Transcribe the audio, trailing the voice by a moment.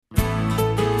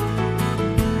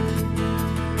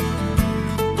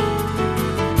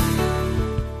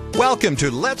Welcome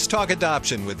to Let's Talk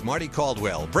Adoption with Marty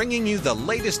Caldwell, bringing you the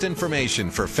latest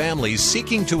information for families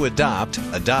seeking to adopt,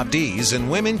 adoptees, and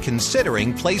women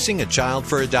considering placing a child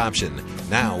for adoption.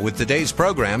 Now, with today's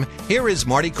program, here is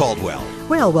Marty Caldwell.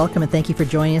 Well, welcome and thank you for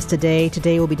joining us today.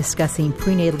 Today we'll be discussing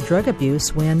prenatal drug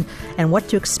abuse, when and what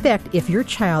to expect if your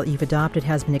child you've adopted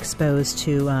has been exposed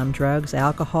to drugs,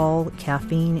 alcohol,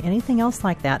 caffeine, anything else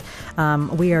like that.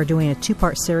 We are doing a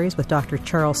two-part series with Dr.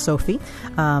 Charles Sophie,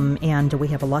 and we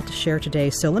have a lot to share today.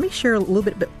 So let me share a little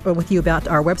bit with you about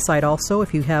our website also.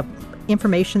 If you have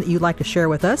information that you'd like to share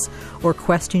with us or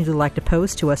questions you'd like to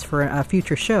pose to us for a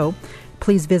future show,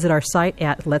 please visit our site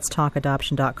at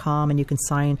letstalkadoption.com, and you can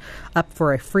sign up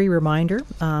for a free reminder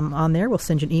on there. We'll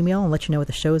send you an email and let you know what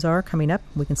the shows are coming up.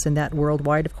 We can send that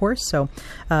worldwide, of course, so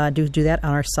do that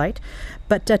on our site.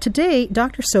 But today,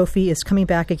 Dr. Sophie is coming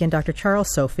back again, Dr.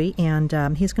 Charles Sophie, and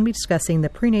he's going to be discussing the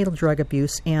prenatal drug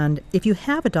abuse. And if you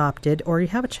have adopted or you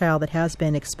have a child that has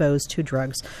been exposed to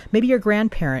drugs, maybe you're a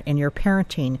grandparent and you're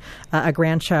parenting a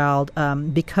grandchild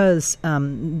because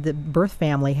the birth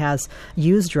family has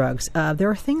used drugs, there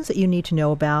are things that you need to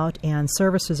know about and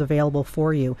services available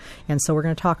for you. And so we're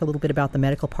going to talk a little bit about the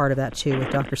medical part of that, too, with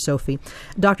Dr. Sophie.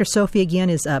 Dr. Sophie, again,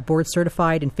 is board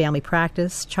certified in family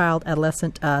practice, child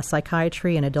adolescent psychiatry,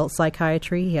 and adult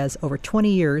psychiatry. He has over 20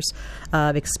 years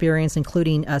of experience,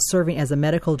 including serving as a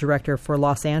medical director for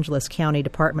Los Angeles County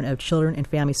Department of Children and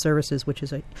Family Services, which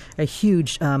is a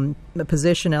huge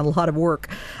position and a lot of work.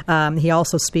 He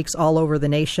also speaks all over the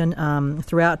nation.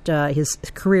 Throughout his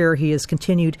career, he has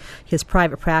continued his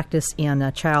private practice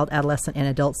in child, adolescent, and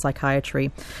adult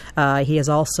psychiatry. He has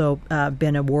also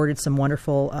been awarded some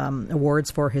wonderful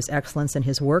awards for his excellence in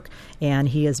his work, and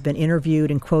he has been interviewed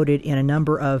and quoted in a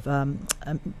number of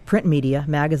print media,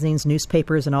 magazines,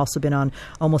 newspapers, and also been on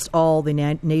almost all the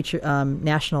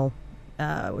national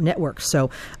networks. So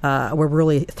we're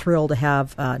really thrilled to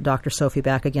have Dr. Sophie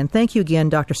back again. Thank you again,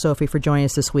 Dr. Sophie, for joining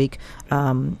us this week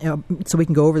so we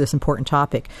can go over this important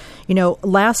topic. You know,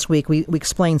 last week we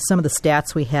explained some of the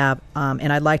stats we have,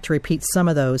 and I'd like to repeat some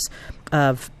of those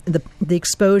of the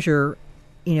exposure,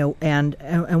 you know,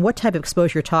 and what type of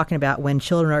exposure you're talking about when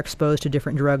children are exposed to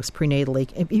different drugs prenatally.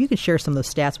 If you could share some of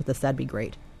those stats with us, that'd be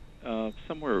great.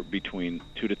 Somewhere between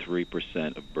 2 to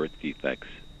 3% of birth defects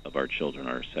of our children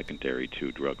are secondary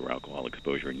to drug or alcohol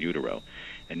exposure in utero,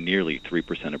 and nearly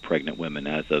 3% of pregnant women,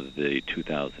 as of the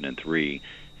 2003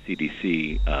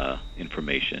 CDC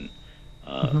information,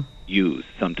 use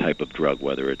some type of drug,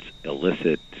 whether it's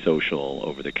illicit, social,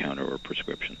 over-the-counter, or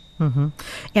prescription. Mm-hmm.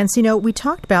 And so, you know, we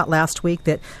talked about last week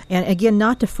that, and again,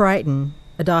 not to frighten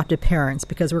adoptive parents,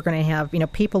 because we're going to have, you know,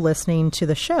 people listening to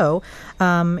the show.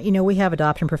 You know, we have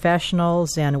adoption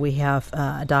professionals, and we have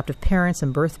adoptive parents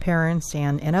and birth parents,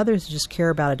 and others who just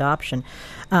care about adoption.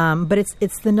 But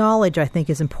it's the knowledge, I think,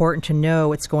 is important to know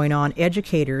what's going on.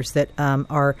 Educators that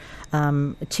are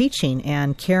teaching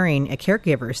and caring,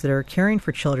 caregivers that are caring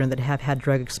for children that have had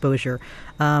drug exposure.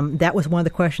 That was one of the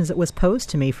questions that was posed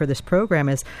to me for this program.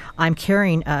 Is I'm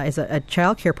caring as a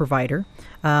child care provider.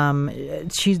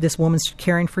 This woman's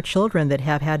caring for children that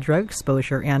have had drug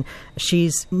exposure, and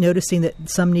she's noticing that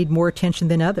some need more attention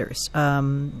than others.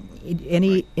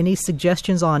 Any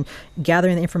suggestions on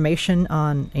gathering the information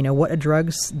on, you know, what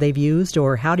drugs they've used,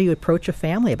 or how do you approach a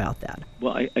family about that?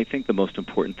 Well, I think the most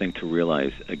important thing to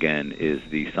realize, again, is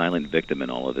the silent victim in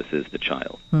all of this is the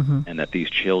child, and that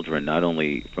these children, not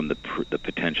only from the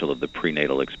potential of the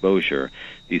prenatal exposure,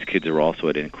 these kids are also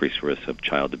at increased risk of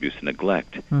child abuse and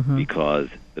neglect because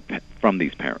from the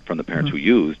parents who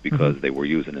used, because they were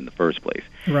using in the first place.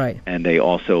 Right. And they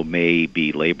also may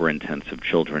be labor-intensive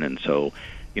children, and so,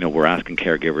 you know, we're asking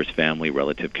caregivers, family,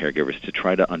 relative caregivers, to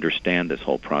try to understand this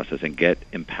whole process and get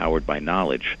empowered by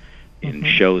knowledge in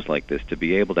shows like this to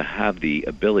be able to have the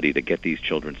ability to get these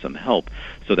children some help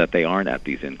so that they aren't at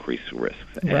these increased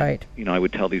risks. And, right. You know, I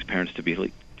would tell these parents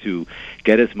to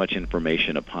get as much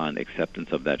information upon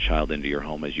acceptance of that child into your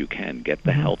home as you can. Get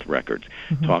the health records.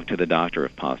 Talk to the doctor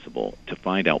if possible to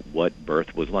find out what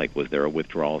birth was like. Was there a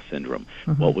withdrawal syndrome?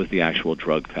 What was the actual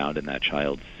drug found in that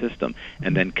child's system?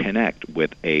 And then connect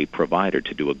with a provider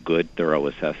to do a good, thorough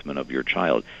assessment of your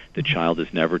child. The child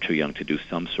is never too young to do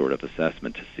some sort of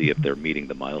assessment to see if they're meeting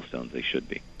the milestones they should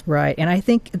be. Right, and I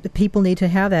think the people need to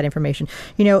have that information.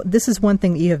 You know, this is one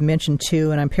thing that you have mentioned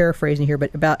too, and I'm paraphrasing here,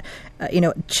 but about, you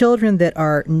know, children that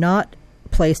are not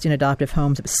placed in adoptive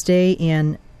homes but stay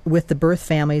in with the birth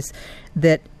families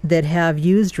that have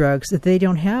used drugs, that they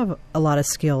don't have a lot of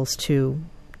skills to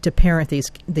parent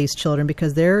these children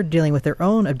because they're dealing with their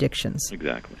own addictions.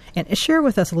 Exactly. And share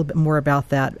with us a little bit more about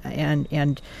that.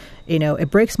 And you know,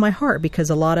 it breaks my heart because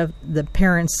a lot of the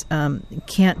parents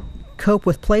can't cope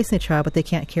with placing a child, but they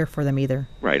can't care for them either.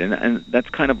 Right, and that's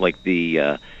kind of like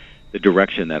the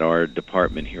direction that our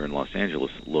department here in Los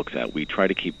Angeles looks at. We try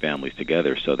to keep families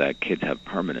together so that kids have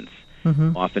permanence.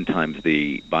 Oftentimes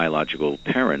the biological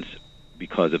parents,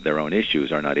 because of their own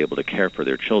issues, are not able to care for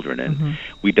their children, and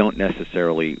we don't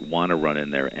necessarily want to run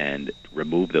in there and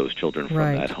remove those children from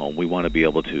that home. We want to be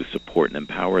able to support and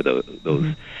empower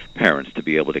those parents to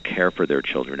be able to care for their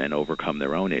children and overcome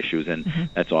their own issues, and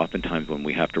that's oftentimes when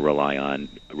we have to rely on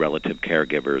relative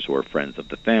caregivers or friends of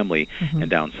the family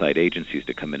and outside agencies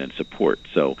to come in and support.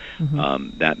 So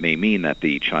that may mean that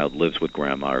the child lives with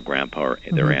grandma or grandpa or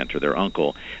their aunt or their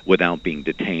uncle without being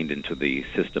detained into the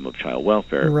system of child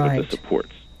welfare with the supports.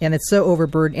 And it's so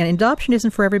overburdened. And adoption isn't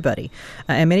for everybody.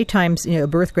 And many times,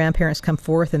 birth grandparents come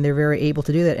forth and they're very able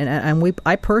to do that. And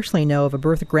I personally know of a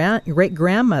great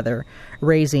grandmother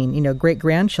raising, great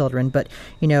grandchildren. But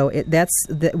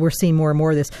we're seeing more and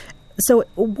more of this. So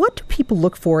what do people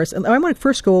look for? I want to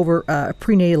first go over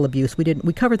prenatal abuse.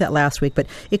 We covered that last week, but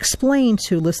explain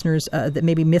to listeners that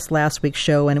maybe missed last week's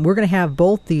show, and we're going to have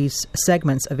both these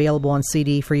segments available on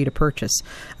CD for you to purchase.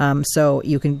 So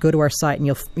you can go to our site and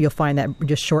you'll find that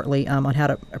just shortly on how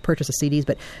to purchase the CDs.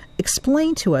 But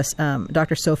explain to us,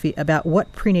 Dr. Sophie, about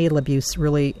what prenatal abuse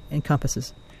really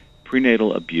encompasses.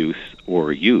 Prenatal abuse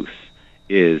or use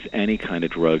is any kind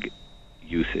of drug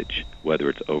usage, whether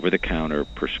it's over-the-counter,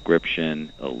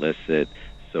 prescription, illicit,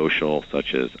 social,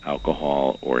 such as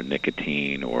alcohol or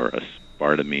nicotine or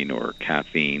aspartame or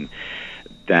caffeine,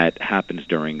 that happens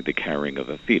during the carrying of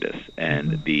a fetus.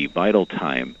 And the vital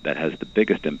time that has the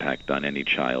biggest impact on any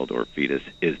child or fetus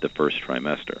is the first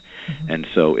trimester. And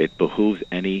so it behooves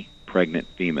any pregnant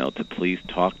female to please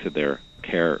talk to their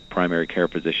primary care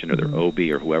physician or their OB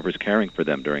or whoever's caring for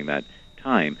them during that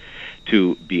time,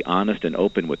 to be honest and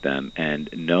open with them and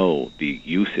know the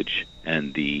usage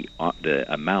and the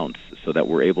amounts, so that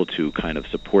we're able to kind of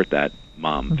support that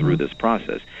mom through this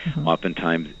process.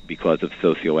 Oftentimes, because of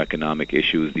socioeconomic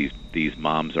issues, these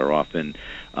moms are often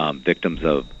victims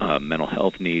of mental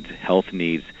health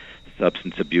needs,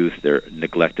 substance abuse. They're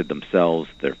neglected themselves.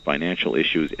 Their financial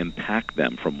issues impact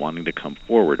them from wanting to come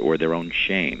forward, or their own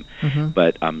shame.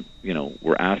 But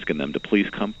we're asking them to please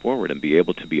come forward and be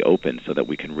able to be open so that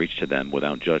we can reach to them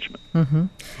without judgment. And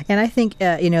I think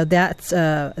that's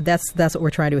what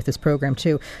we're trying to do with this program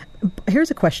too.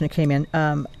 Here's a question that came in.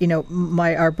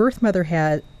 Our birth mother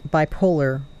had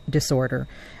bipolar disorder.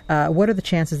 What are the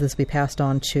chances this will be passed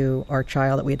on to our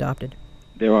child that we adopted?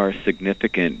 There are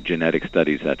significant genetic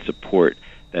studies that support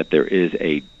that there is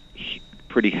a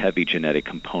pretty heavy genetic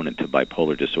component to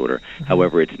bipolar disorder.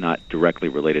 However, it's not directly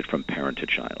related from parent to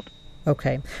child.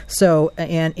 Okay. So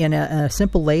in a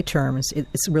simple lay terms,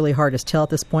 it's really hard to tell at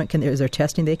this point. Is there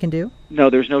testing they can do? No,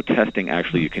 there's no testing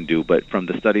actually you can do, but from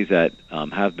the studies that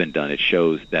have been done, it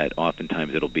shows that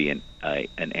oftentimes it'll be an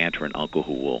aunt or an uncle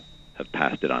who will have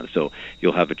passed it on. So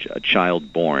you'll have a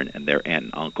child born, and their aunt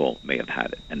and uncle may have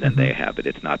had it, and then they have it.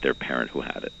 It's not their parent who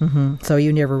had it. So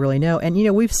you never really know. And,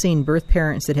 we've seen birth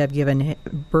parents that have given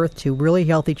birth to really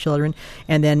healthy children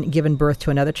and then given birth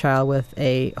to another child with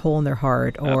a hole in their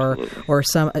heart or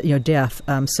some, death.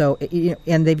 And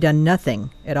they've done nothing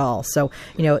at all. So,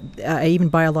 even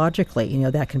biologically,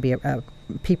 that can be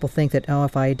people think that,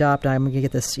 if I adopt, I'm going to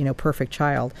get this, perfect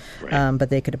child, but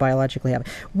they could biologically have it.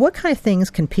 What kind of things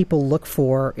can people look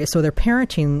for? So they're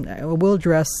parenting. We'll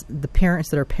address the parents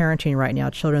that are parenting right now,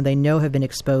 children they know have been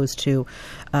exposed to,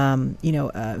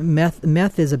 meth.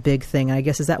 Meth is a big thing. I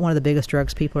guess, is that one of the biggest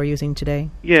drugs people are using today?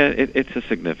 Yeah, it's a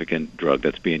significant drug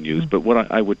that's being used. But what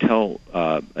I would tell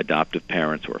adoptive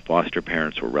parents or foster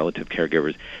parents or relative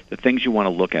caregivers, the things you want to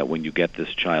look at when you get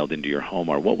this child into your home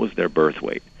are, what was their birth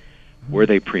weight? Were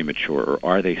they premature, or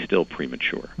are they still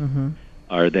premature?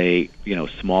 Are they,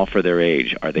 small for their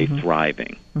age? Are they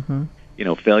thriving?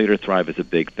 Failure to thrive is a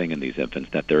big thing in these infants,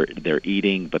 that they're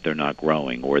eating but they're not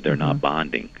growing, or they're not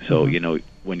bonding. So,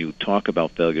 when you talk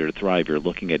about failure to thrive, you're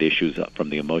looking at issues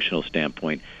from the emotional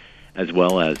standpoint as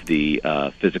well as the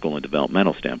physical and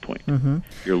developmental standpoint.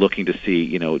 You're looking to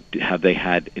see, have they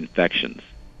had infections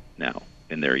now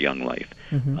in their young life?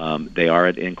 They are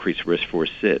at increased risk for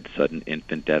SID, sudden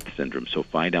infant death syndrome, so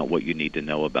find out what you need to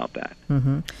know about that.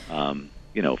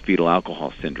 Fetal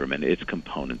alcohol syndrome and its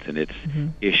components and its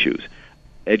issues.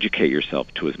 Educate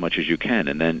yourself to as much as you can.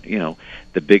 And then,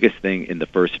 the biggest thing in the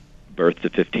first birth to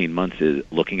 15 months is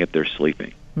looking at their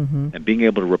sleeping. And being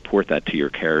able to report that to your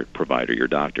care provider, your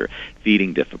doctor.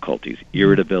 Feeding difficulties,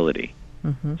 irritability,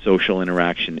 social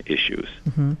interaction issues,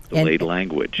 delayed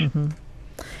language.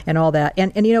 and all that.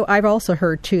 And I've also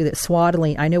heard too that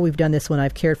swaddling. I know we've done this when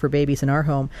I've cared for babies in our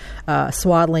home.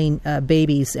 Swaddling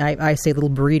babies. I say little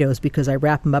burritos because I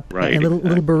wrap them up in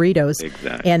little burritos.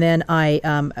 Exactly. And then I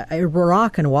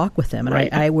rock and walk with them,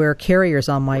 and I wear carriers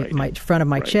on my front of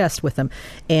my chest with them,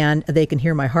 and they can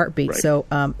hear my heartbeat. Right. So,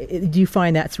 do you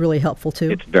find that's really helpful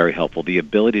too? It's very helpful. The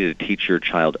ability to teach your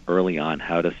child early on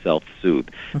how to self-soothe,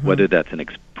 whether that's an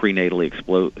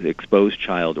prenatally exposed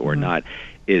child or not,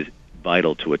 is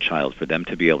vital to a child, for them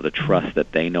to be able to trust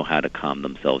that they know how to calm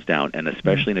themselves down, and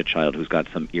especially in a child who's got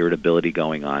some irritability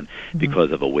going on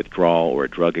because of a withdrawal or a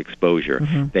drug exposure,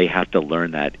 they have to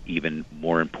learn that even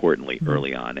more importantly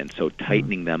early on. And so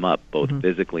tightening them up both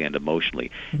physically and emotionally,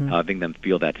 having them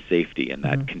feel that safety and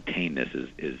that containedness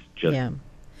is just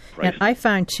priceless. And I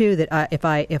find too that if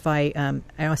I don't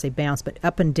want to say bounce, but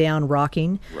up and down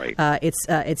rocking,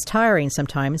 it's tiring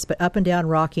sometimes. But up and down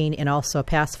rocking, and also a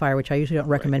pacifier, which I usually don't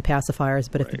recommend pacifiers.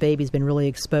 But if the baby's been really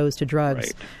exposed to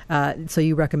drugs, so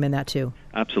you recommend that too?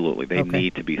 Absolutely, they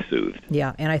need to be soothed.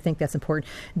 Yeah, and I think that's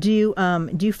important. Do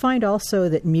you find also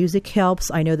that music helps?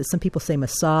 I know that some people say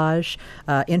massage,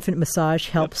 infant massage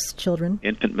helps children.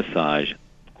 Infant massage,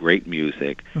 great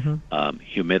music,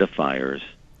 humidifiers.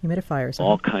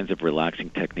 All kinds of relaxing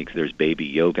techniques. There's baby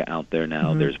yoga out there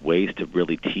now. There's ways to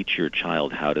really teach your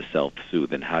child how to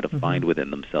self-soothe and how to find within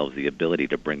themselves the ability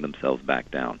to bring themselves back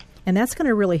down. And that's going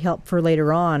to really help for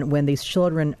later on when these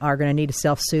children are going to need to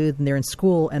self-soothe and they're in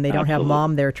school and they don't have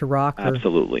mom there to rock.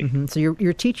 Absolutely. So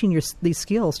you're teaching these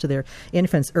skills to their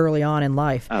infants early on in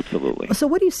life. Absolutely. So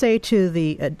what do you say to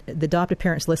the adopted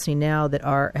parents listening now that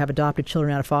have adopted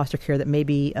children out of foster care that may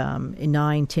be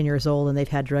 9, 10 years old and they've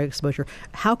had drug exposure?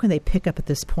 How can they pick up at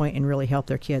this point and really help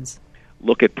their kids?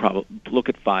 Look at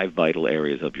 5 vital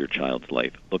areas of your child's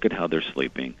life. Look at how they're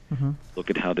sleeping.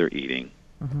 Look at how they're eating.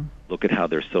 Look at how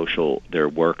their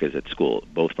work is at school,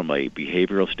 both from a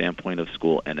behavioral standpoint of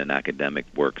school and an academic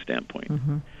work standpoint.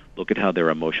 Look at how their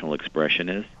emotional expression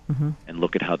is, and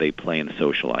look at how they play and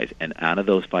socialize. And out of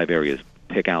those 5 areas,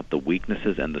 pick out the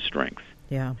weaknesses and the strengths.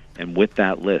 Yeah. And with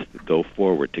that list, go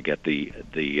forward to get the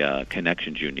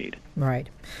connections you need. Right.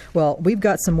 Well, we've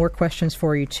got some more questions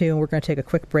for you, too, and we're going to take a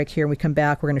quick break here. When we come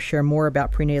back, we're going to share more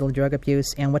about prenatal drug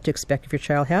abuse and what to expect if your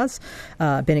child has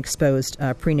been exposed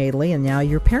prenatally and now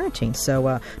you're parenting.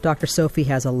 So Dr. Sophie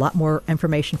has a lot more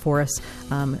information for us.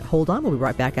 Hold on. We'll be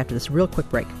right back after this real quick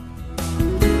break.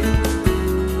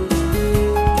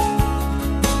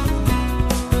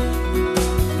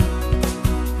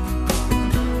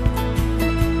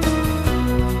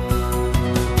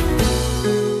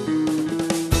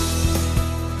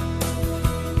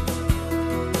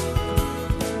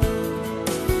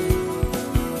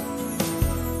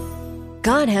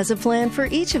 God has a plan for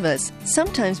each of us.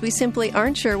 Sometimes we simply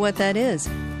aren't sure what that is.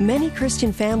 Many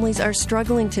Christian families are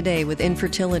struggling today with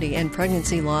infertility and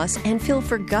pregnancy loss and feel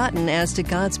forgotten as to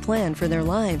God's plan for their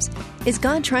lives. Is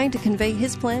God trying to convey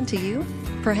His plan to you?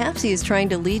 Perhaps He is trying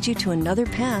to lead you to another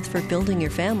path for building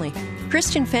your family.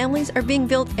 Christian families are being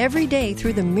built every day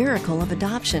through the miracle of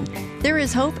adoption. There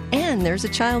is hope and there's a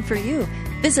child for you.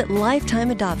 Visit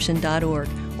lifetimeadoption.org.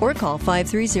 or call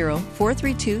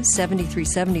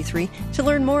 530-432-7373 to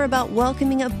learn more about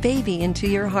welcoming a baby into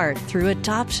your heart through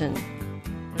adoption.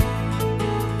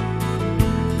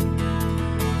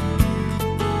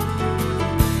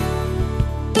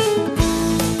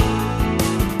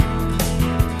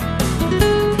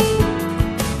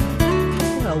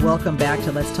 Welcome back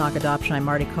to Let's Talk Adoption. I'm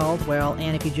Marty Caldwell,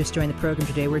 and if you just joined the program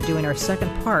today, we're doing our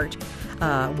second part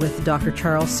with Dr.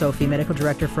 Charles Sophie, Medical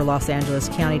Director for Los Angeles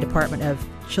County Department of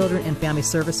Children and Family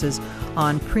Services,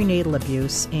 on prenatal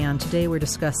abuse. And today we're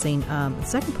discussing the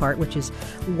second part, which is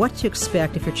what to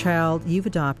expect if your child you've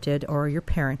adopted or you're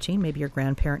parenting, maybe your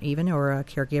grandparent even, or a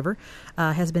caregiver,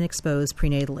 has been exposed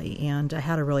prenatally, and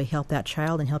how to really help that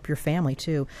child and help your family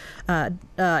too.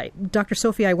 Dr.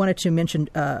 Sophie, I wanted to mention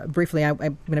briefly, I'm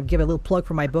going to give a little plug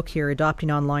for my book here,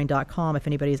 adoptingonline.com. If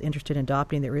anybody is interested in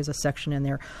adopting, there is a section in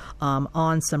there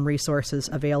on some resources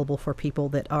available for people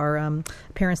that are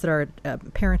parents that are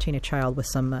parenting a child with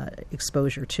some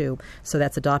exposure too. So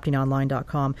that's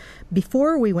adoptingonline.com.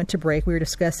 Before we went to break, we were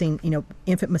discussing,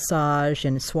 infant massage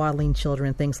and swaddling children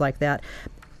and things like that.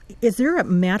 Is there a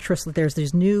mattress? There's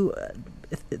these new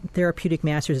therapeutic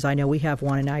mattresses. I know we have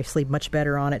one, and I sleep much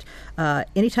better on it.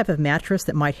 Any type of mattress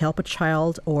that might help a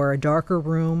child, or a darker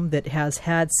room that has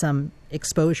had some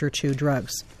exposure to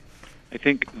drugs? I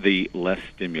think the less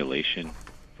stimulation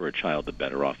for a child, the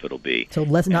better off it'll be. So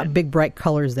not big, bright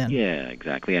colors then. Yeah,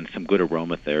 exactly. And some good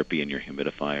aromatherapy in your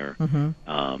humidifier,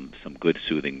 some good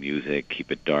soothing music,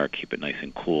 keep it dark, keep it nice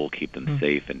and cool, keep them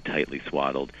safe and tightly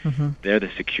swaddled. They're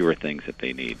the secure things that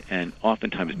they need. And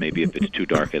oftentimes maybe if it's too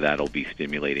dark, that'll be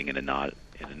stimulating in a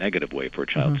negative way for a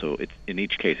child. So in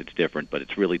each case it's different, but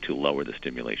it's really to lower the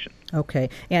stimulation. Okay.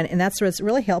 And that's where it's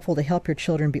really helpful to help your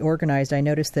children be organized. I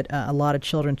noticed that a lot of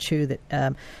children, too,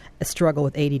 that struggle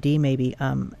with ADD maybe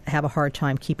have a hard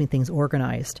time keeping things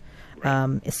organized.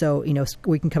 Right. So,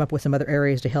 we can come up with some other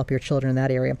areas to help your children in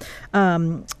that area.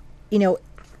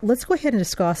 Let's go ahead and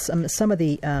discuss some of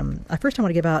the... first, I want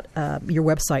to give out your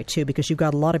website, too, because you've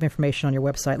got a lot of information on your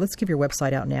website. Let's give your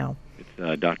website out now.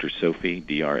 It's Dr. Sophie,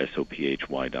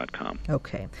 DrSophy.com.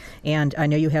 Okay. And I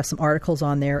know you have some articles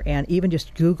on there, and even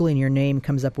just Googling your name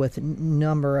comes up with a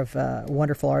number of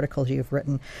wonderful articles you've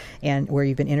written and where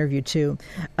you've been interviewed, too.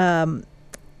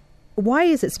 Why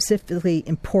is it specifically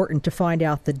important to find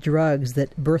out the drugs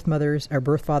that birth mothers or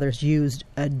birth fathers used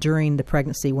during the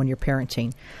pregnancy when you're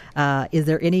parenting? Is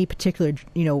there any particular,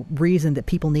 reason that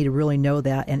people need to really know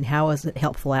that, and how is it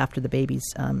helpful after the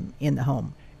baby's in the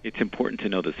home? It's important to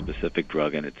know the specific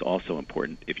drug, and it's also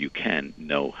important, if you can,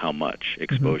 know how much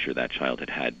exposure that child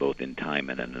had both in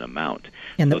time and in an amount.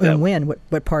 And when?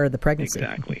 What part of the pregnancy?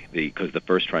 Exactly, because the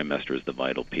first trimester is the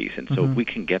vital piece. And so if we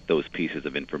can get those pieces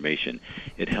of information,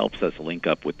 it helps us link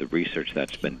up with the research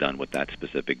that's been done with that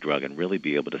specific drug and really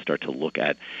be able to start to look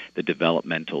at the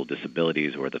developmental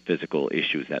disabilities or the physical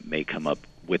issues that may come up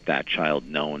with that child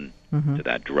known to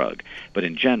that drug. But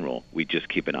in general, we just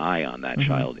keep an eye on that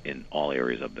child in all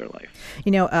areas of their life.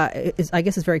 I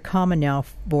guess it's very common now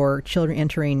for children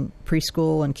entering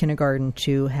preschool and kindergarten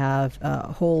to have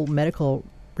a whole medical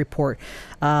report.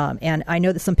 And I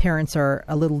know that some parents are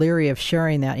a little leery of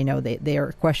sharing that. There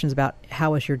are questions about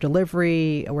how was your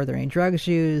delivery, were there any drugs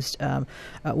used,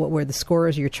 what were the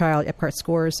scores of your child, Epcart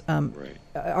scores. Right.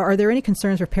 Are there any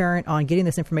concerns for parent on getting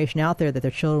this information out there that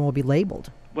their children will be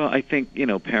labeled? Well, I think,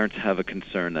 parents have a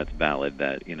concern that's valid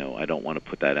that, I don't want to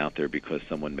put that out there because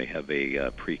someone may have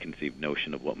a preconceived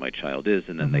notion of what my child is,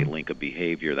 and then they link a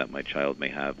behavior that my child may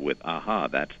have with,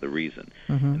 that's the reason.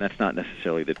 And that's not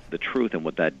necessarily the truth, and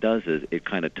what that does is it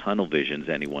kind of tunnel visions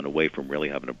anyone away from really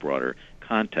having a broader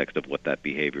context of what that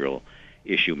behavioral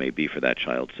issue may be for that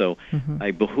child. So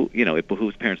it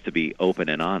behooves parents to be open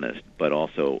and honest, but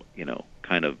also,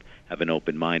 kind of have an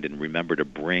open mind and remember to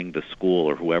bring the school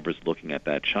or whoever's looking at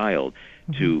that child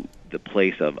to the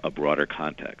place of a broader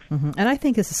context. And I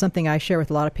think this is something I share with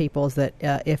a lot of people is that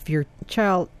if you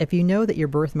know that your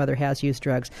birth mother has used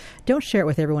drugs, don't share it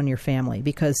with everyone in your family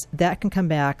because that can come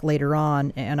back later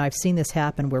on. And I've seen this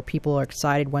happen where people are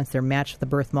excited once they're matched with the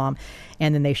birth mom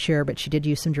and then they share, but she did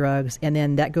use some drugs. And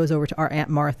then that goes over to our Aunt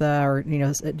Martha or,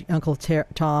 Uncle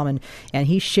Tom and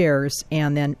he shares.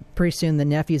 And then pretty soon the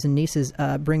nephews and nieces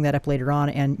bring that up later on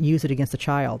and use it against the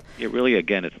child. It really,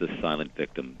 again, it's the silent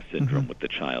victim syndrome with the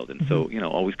child. And so,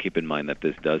 always keep in mind that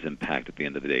this does impact, at the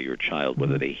end of the day, your child,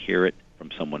 whether they hear it from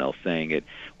someone else saying it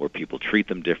or people treat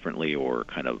them differently or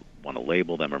kind of want to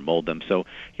label them or mold them. So,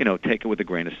 take it with a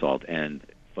grain of salt and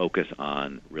focus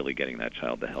on really getting that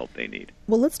child the help they need.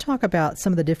 Well, let's talk about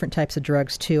some of the different types of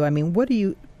drugs, too. I mean, what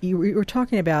do you were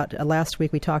talking about last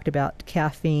week, we talked about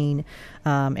caffeine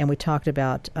and we talked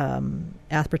about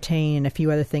aspartame and a few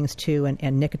other things, too,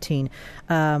 and nicotine.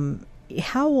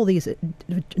 How will these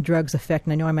drugs affect,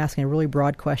 and I know I'm asking a really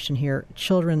broad question here,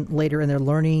 children later in their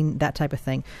learning, that type of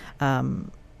thing?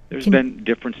 There's been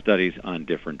different studies on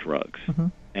different drugs.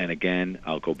 And again,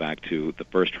 I'll go back to the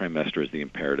first trimester is the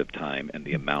imperative time and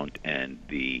the amount and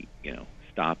the,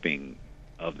 stopping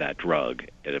of that drug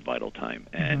at a vital time.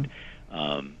 And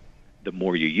the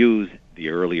more you use,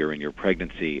 the earlier in your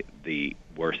pregnancy, the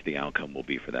worse the outcome will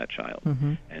be for that child.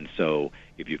 And so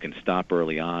if you can stop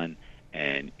early on,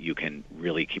 and you can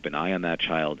really keep an eye on that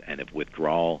child, and if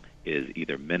withdrawal is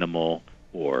either minimal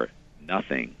or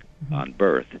nothing on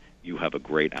birth, you have a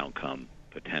great outcome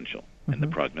potential, and the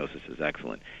prognosis is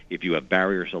excellent. If you have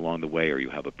barriers along the way, or you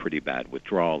have a pretty bad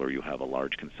withdrawal, or you have a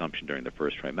large consumption during the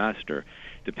first trimester,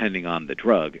 depending on the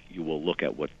drug, you will look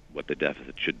at what the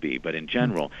deficit should be. But in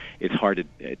general, it's hard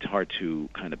to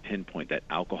kind of pinpoint that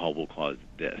alcohol will cause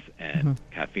this and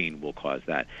caffeine will cause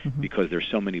that because there's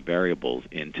so many variables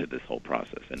into this whole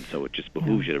process. And so it just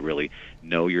behooves you to really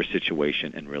know your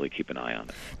situation and really keep an eye on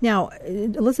it. Now,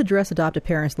 let's address adoptive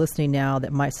parents listening now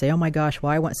that might say, oh my gosh,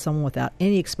 well, I want someone without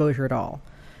any exposure at all.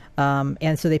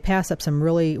 And so they pass up some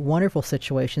really wonderful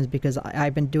situations because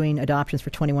I've been doing adoptions for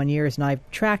 21 years, and I've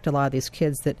tracked a lot of these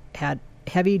kids that had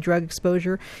heavy drug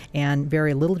exposure and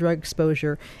very little drug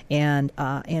exposure, and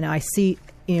I see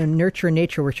nurture and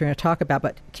nature, which we're going to talk about,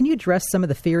 but can you address some of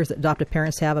the fears that adoptive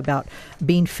parents have about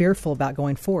being fearful about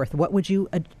going forth? What would you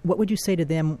say to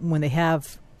them when they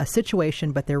have a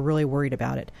situation, but they're really worried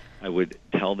about it? I would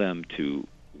tell them to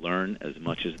learn as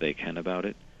much as they can about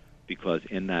it, because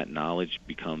in that knowledge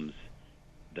becomes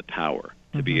the power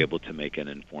to be able to make an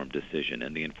informed decision,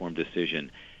 and the informed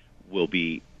decision will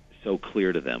be so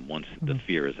clear to them once the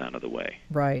fear is out of the way.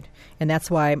 Right. And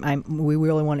that's why we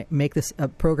really want to make this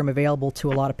program available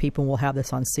to a lot of people. We'll have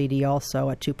this on CD also,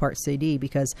 a 2-part CD,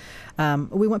 because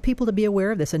we want people to be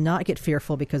aware of this and not get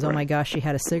fearful because, oh my gosh, she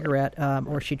had a cigarette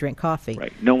or she drank coffee.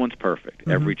 Right. No one's perfect.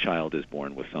 Every child is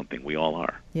born with something. We all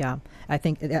are. Yeah. I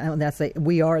think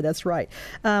we are. That's right.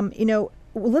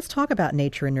 Well, let's talk about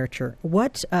nature and nurture.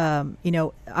 What,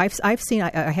 I've seen,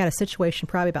 I had a situation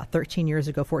probably about 14 years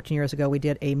ago, we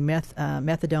did a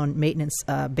methadone maintenance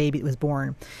baby that was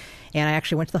born. And I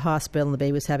actually went to the hospital, and the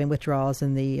baby was having withdrawals,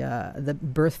 and the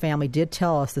birth family did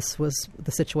tell us this was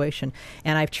the situation.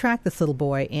 And I've tracked this little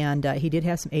boy, and he did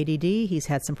have some ADD. He's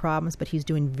had some problems, but he's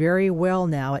doing very well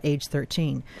now at age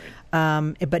 13.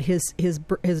 But his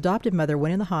adoptive mother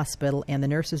went in the hospital, and the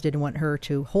nurses didn't want her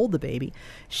to hold the baby.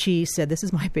 She said, "This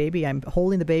is my baby. I'm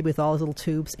holding the baby with all his little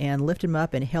tubes," and lifted him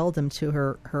up and held him to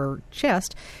her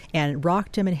chest and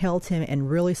rocked him and held him and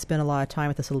really spent a lot of time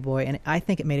with this little boy. And I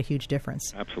think it made a huge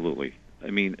difference. Absolutely. I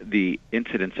mean, the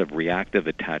incidence of reactive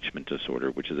attachment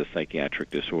disorder, which is a psychiatric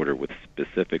disorder with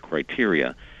specific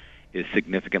criteria, is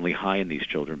significantly high in these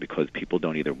children because people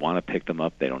don't either want to pick them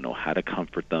up, they don't know how to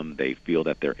comfort them, they feel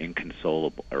that they're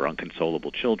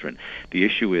unconsolable children. The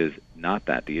issue is not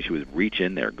that. The issue is reach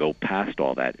in there, go past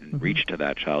all that, and reach to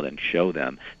that child and show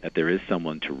them that there is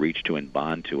someone to reach to and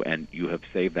bond to, and you have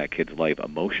saved that kid's life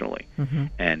emotionally.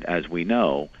 And as we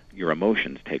know, your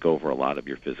emotions take over a lot of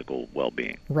your physical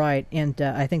well-being. Right, and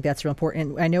I think that's real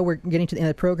important. And I know we're getting to the end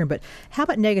of the program, but how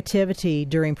about negativity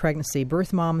during pregnancy?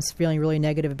 Birth mom's feeling really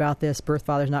negative about this, birth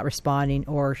father's not responding,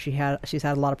 or she's had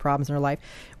a lot of problems in her life.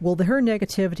 Will her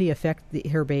negativity affect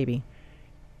her baby?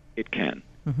 It can,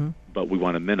 but we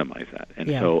want to minimize that. And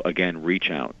so, again, reach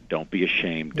out. Don't be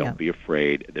ashamed. Don't be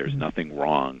afraid. There's nothing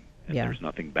wrong. And there's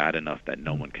nothing bad enough that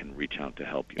no one can reach out to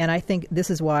help you. And I think this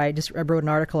is why I wrote an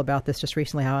article about this just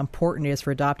recently, how important it is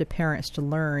for adoptive parents to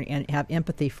learn and have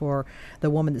empathy for the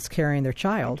woman that's carrying their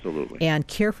child. Absolutely. And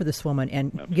care for this woman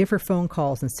and give her phone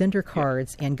calls and send her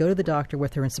cards and go to the doctor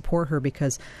with her and support her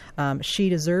because she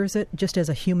deserves it just as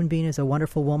a human being, as a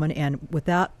wonderful woman. And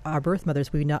without our birth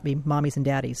mothers, we would not be mommies and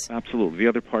daddies. Absolutely. The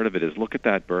other part of it is look at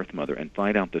that birth mother and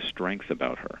find out the strengths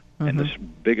about her. And the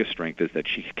biggest strength is that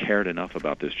she cared enough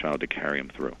about this child to carry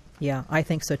him through. Yeah, I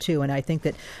think so too, and I think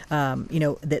that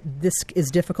that this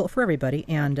is difficult for everybody,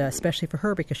 and especially for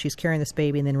her because she's carrying this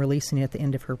baby and then releasing it at the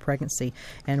end of her pregnancy,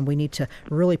 and we need to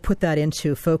really put that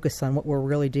into focus on what we're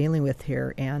really dealing with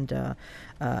here, and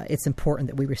it's important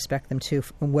that we respect them too.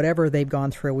 Whatever they've gone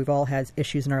through, we've all had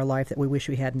issues in our life that we wish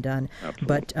we hadn't done. Absolutely.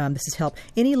 But this has helped.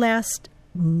 Any last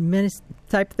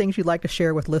type of things you'd like to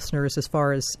share with listeners as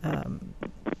far as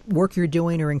work you're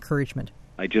doing or encouragement?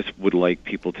 I just would like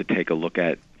people to take a look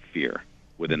at fear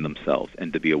within themselves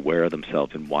and to be aware of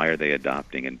themselves and why are they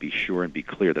adopting, and be sure and be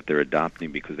clear that they're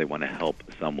adopting because they want to help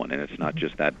someone, and it's not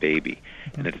just that baby,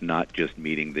 and it's not just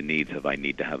meeting the needs of I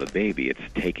need to have a baby. It's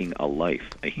taking a life,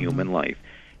 a human life,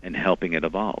 and helping it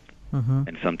evolve.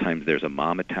 And sometimes there's a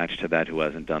mom attached to that who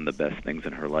hasn't done the best things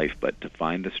in her life, but to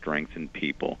find the strengths in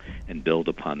people and build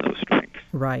upon those strengths.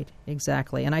 Right,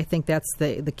 exactly. And I think that's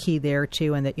the key there,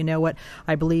 too, and that, you know what,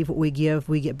 I believe what we give,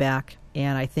 we get back.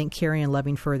 And I think caring and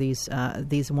loving for these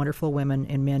wonderful women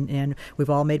and men, and we've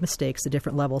all made mistakes at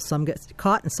different levels. Some get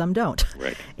caught and some don't.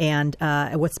 Right. And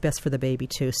what's best for the baby,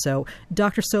 too. So,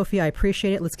 Dr. Sophie, I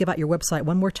appreciate it. Let's give out your website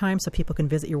one more time so people can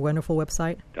visit your wonderful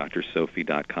website.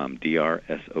 DrSophie.com,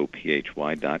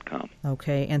 DrSophie.com.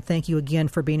 Okay, and thank you again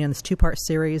for being in this 2-part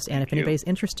series. And if anybody's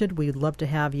interested, we'd love to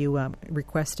have you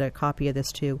request a copy of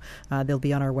this, too. They'll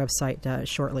be on our website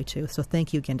shortly, too. So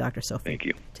thank you again, Dr. Sophie. Thank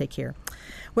you. Take care.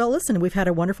 Well, listen, we've had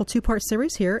a wonderful 2-part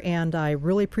series here, and I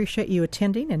really appreciate you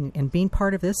attending and being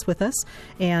part of this with us.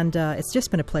 And it's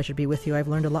just been a pleasure to be with you. I've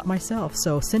learned a lot myself.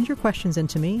 So send your questions in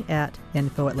to me at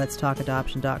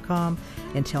info@letstalkadoption.com.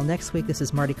 Until next week, this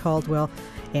is Marty Caldwell,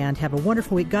 and have a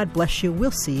wonderful week. God bless you.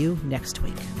 We'll see you next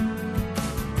week.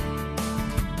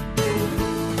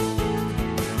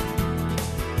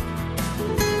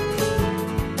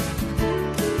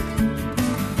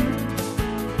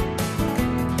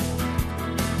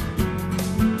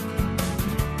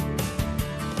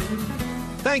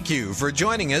 Thank you for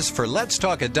joining us for Let's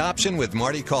Talk Adoption with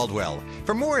Marty Caldwell. For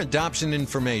For more adoption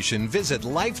information, visit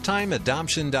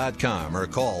lifetimeadoption.com or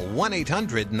call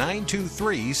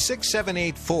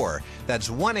 1-800-923-6784. That's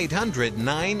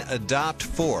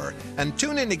 1-800-9-ADOPT-4. And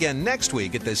tune in again next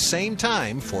week at the same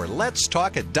time for Let's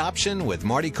Talk Adoption with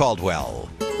Marty Caldwell.